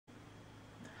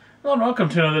Hello and welcome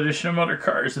to another edition of Motor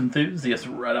Cars Enthusiasts.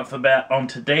 Right off the bat on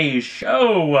today's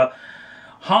show,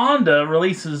 Honda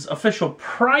releases official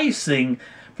pricing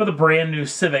for the brand new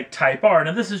Civic Type R.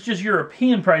 Now this is just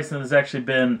European pricing that has actually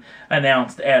been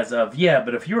announced as of yet,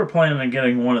 but if you were planning on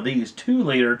getting one of these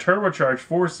 2-liter turbocharged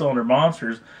 4-cylinder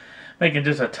monsters, making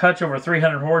just a touch over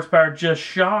 300 horsepower, just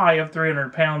shy of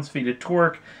 300 pounds-feet of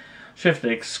torque,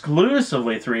 shifted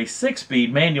exclusively through a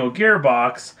 6-speed manual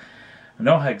gearbox,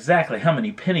 know exactly how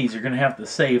many pennies you're going to have to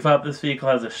save up. This vehicle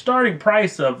has a starting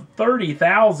price of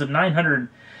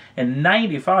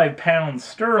 £30,995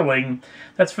 sterling.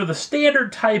 That's for the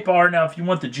standard Type R. Now, if you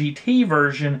want the GT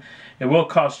version, it will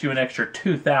cost you an extra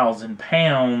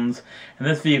 £2,000. And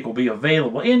this vehicle will be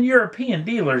available in European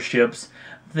dealerships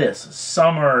this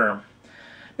summer.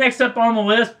 Next up on the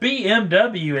list,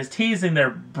 BMW is teasing their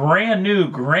brand new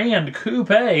Grand Coupe,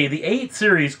 the 8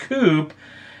 Series Coupe.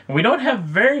 We don't have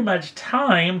very much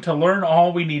time to learn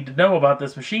all we need to know about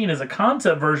this machine, as a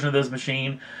concept version of this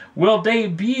machine will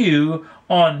debut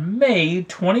on May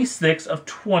 26th of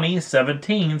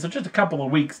 2017, so just a couple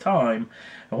of weeks' time.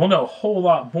 And we'll know a whole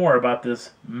lot more about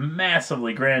this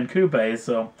massively grand coupe,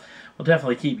 so we'll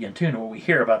definitely keep you in tune when we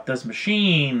hear about this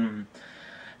machine.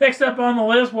 Next up on the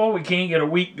list, well, we can't get a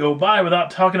week go by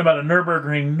without talking about a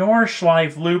Nürburgring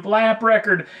Nordschleife loop lap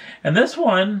record. And this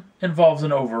one involves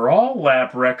an overall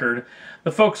lap record.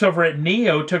 The folks over at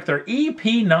NIO took their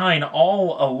EP9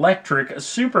 all-electric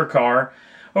supercar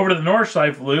over to the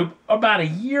Nordschleife loop about a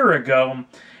year ago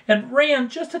and ran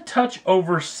just a touch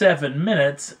over 7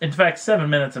 minutes. In fact, 7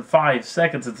 minutes and 5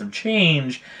 seconds and some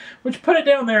change, which put it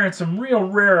down there in some real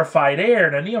rarefied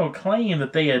air. Now, NIO claimed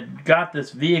that they had got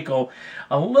this vehicle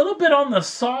a little bit on the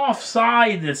soft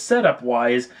side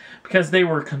setup-wise because they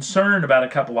were concerned about a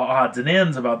couple of odds and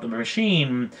ends about the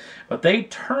machine, but they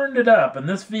turned it up, and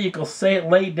this vehicle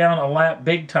laid down a lap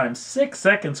big time, 6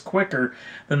 seconds quicker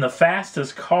than the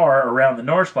fastest car around the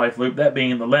Nordschleife loop, that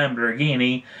being the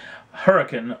Lamborghini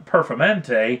Huracan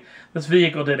Performante. This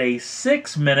vehicle did a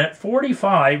 6-minute,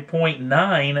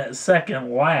 45.9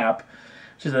 second lap,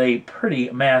 which is a pretty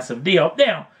massive deal.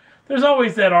 Now, there's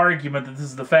always that argument that this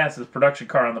is the fastest production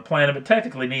car on the planet, but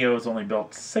technically NIO has only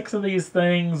built 6 of these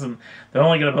things, and they're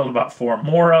only going to build about 4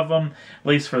 more of them, at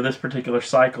least for this particular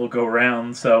cycle go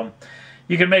round. So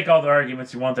you can make all the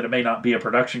arguments you want that it may not be a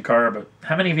production car, but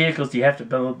how many vehicles do you have to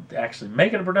build to actually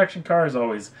make it a production car is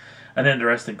always an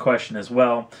interesting question as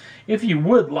well. If you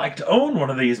would like to own one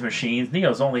of these machines,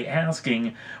 NIO's only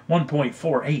asking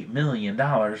 $1.48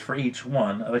 million for each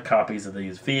one of the copies of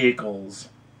these vehicles.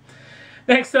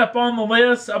 Next up on the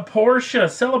list, a Porsche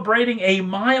celebrating a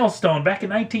milestone. Back in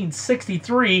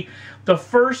 1963, the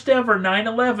first ever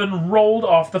 911 rolled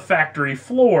off the factory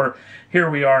floor. Here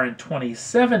we are in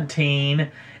 2017,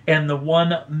 and the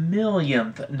 1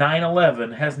 millionth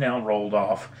 911 has now rolled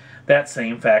off that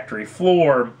same factory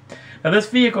floor. Now, this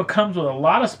vehicle comes with a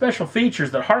lot of special features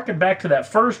that harken back to that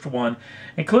first one,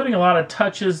 including a lot of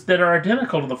touches that are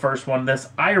identical to the first one. This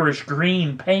Irish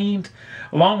green paint,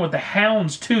 along with the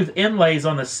hound's tooth inlays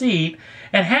on the seat,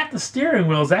 and half the steering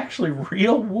wheel is actually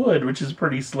real wood, which is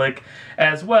pretty slick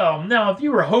as well. Now, if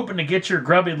you were hoping to get your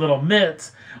grubby little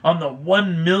mitts on the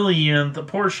 1 millionth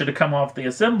Porsche to come off the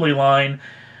assembly line,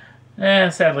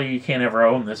 sadly, you can't ever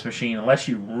own this machine unless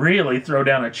you really throw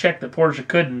down a check that Porsche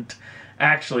couldn't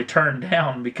actually turn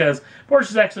down, because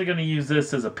Porsche's actually going to use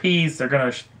this as a piece. They're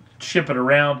going to ship it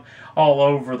around all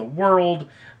over the world,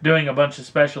 doing a bunch of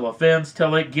special events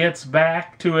till it gets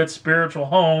back to its spiritual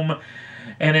home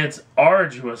and its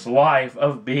arduous life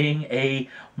of being a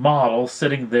model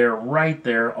sitting there right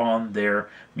there on their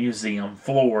museum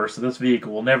floor. So this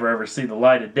vehicle will never ever see the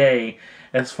light of day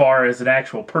as far as an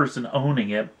actual person owning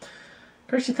it.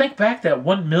 Of course, you think back, that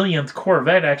 1 millionth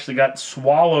Corvette actually got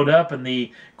swallowed up in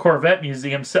the Corvette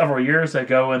Museum several years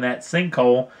ago in that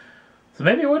sinkhole. So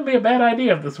maybe it wouldn't be a bad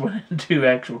idea if this went into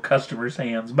actual customers'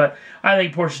 hands. But I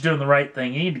think Porsche's doing the right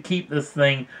thing. You need to keep this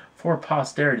thing for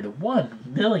posterity. The 1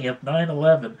 millionth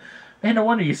 911. Man, no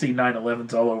wonder you see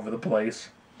 911s all over the place.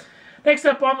 Next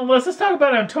up on the list, let's talk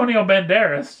about Antonio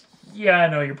Banderas. Yeah, I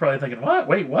know you're probably thinking, what?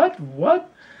 Wait, what? What?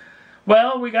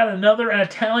 Well, we got an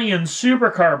Italian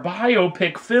supercar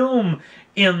biopic film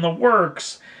in the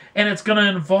works, and it's going to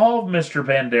involve Mr.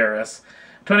 Banderas.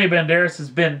 Antonio Banderas has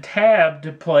been tabbed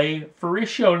to play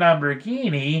Ferruccio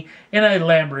Lamborghini in a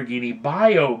Lamborghini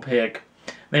biopic.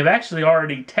 They've actually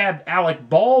already tabbed Alec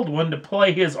Baldwin to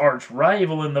play his arch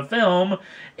rival in the film,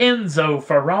 Enzo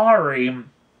Ferrari.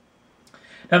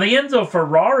 Now, the Enzo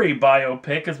Ferrari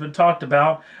biopic has been talked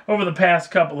about over the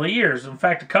past couple of years. In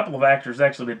fact, a couple of actors have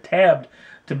actually been tabbed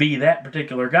to be that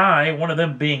particular guy, one of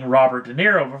them being Robert De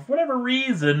Niro. But for whatever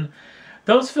reason,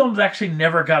 those films actually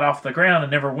never got off the ground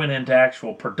and never went into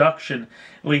actual production,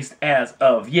 at least as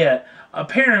of yet.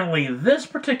 Apparently, this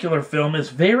particular film is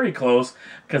very close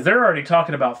because they're already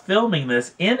talking about filming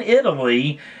this in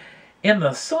Italy in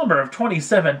the summer of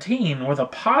 2017 with a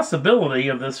possibility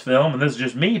of this film, and this is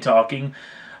just me talking,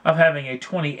 of having a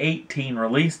 2018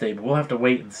 release date. But we'll have to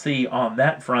wait and see on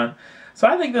that front. So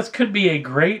I think this could be a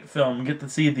great film. Get to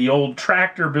see the old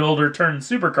tractor builder turned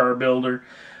supercar builder.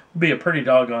 Will be a pretty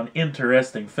doggone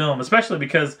interesting film, especially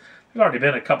because there's already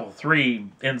been three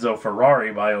Enzo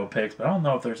Ferrari biopics, but I don't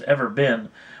know if there's ever been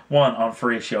one on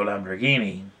Faurizio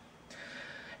Lamborghini.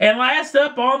 And last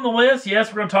up on the list, yes,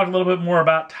 we're going to talk a little bit more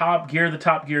about Top Gear, the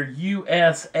Top Gear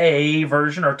USA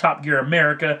version, or Top Gear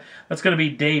America. That's going to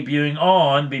be debuting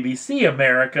on BBC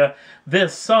America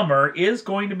this summer, is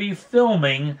going to be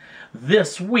filming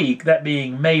this week, that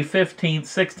being May 15th,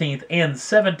 16th, and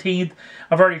 17th.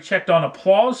 I've already checked on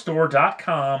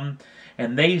ApplauseStore.com,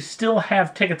 and they still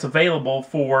have tickets available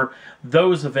for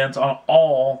those events on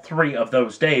all 3 of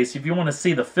those days. So if you want to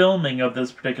see the filming of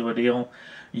this particular deal,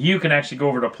 you can actually go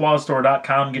over to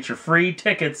ApplauseStore.com, get your free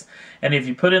tickets, and if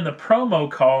you put in the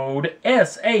promo code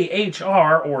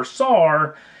SAHR or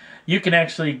SAR, you can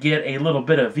actually get a little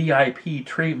bit of VIP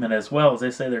treatment as well, as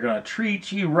they say they're going to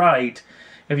treat you right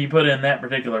if you put in that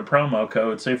particular promo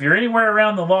code. So if you're anywhere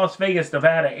around the Las Vegas,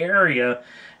 Nevada area,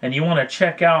 and you want to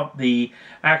check out the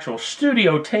actual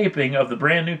studio taping of the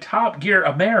brand new Top Gear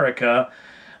America,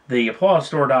 the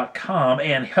ApplauseStore.com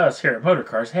and us here at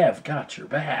Motorcars have got your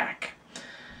back.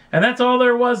 And that's all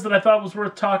there was that I thought was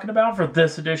worth talking about for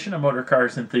this edition of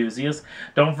Motorcars Enthusiasts.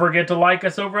 Don't forget to like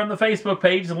us over on the Facebook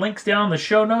page. The link's down in the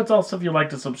show notes. Also, if you'd like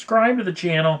to subscribe to the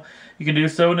channel, you can do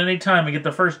so at any time and get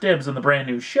the first dibs on the brand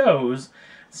new shows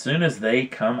as soon as they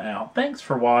come out. Thanks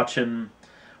for watching.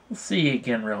 We'll see you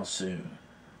again real soon.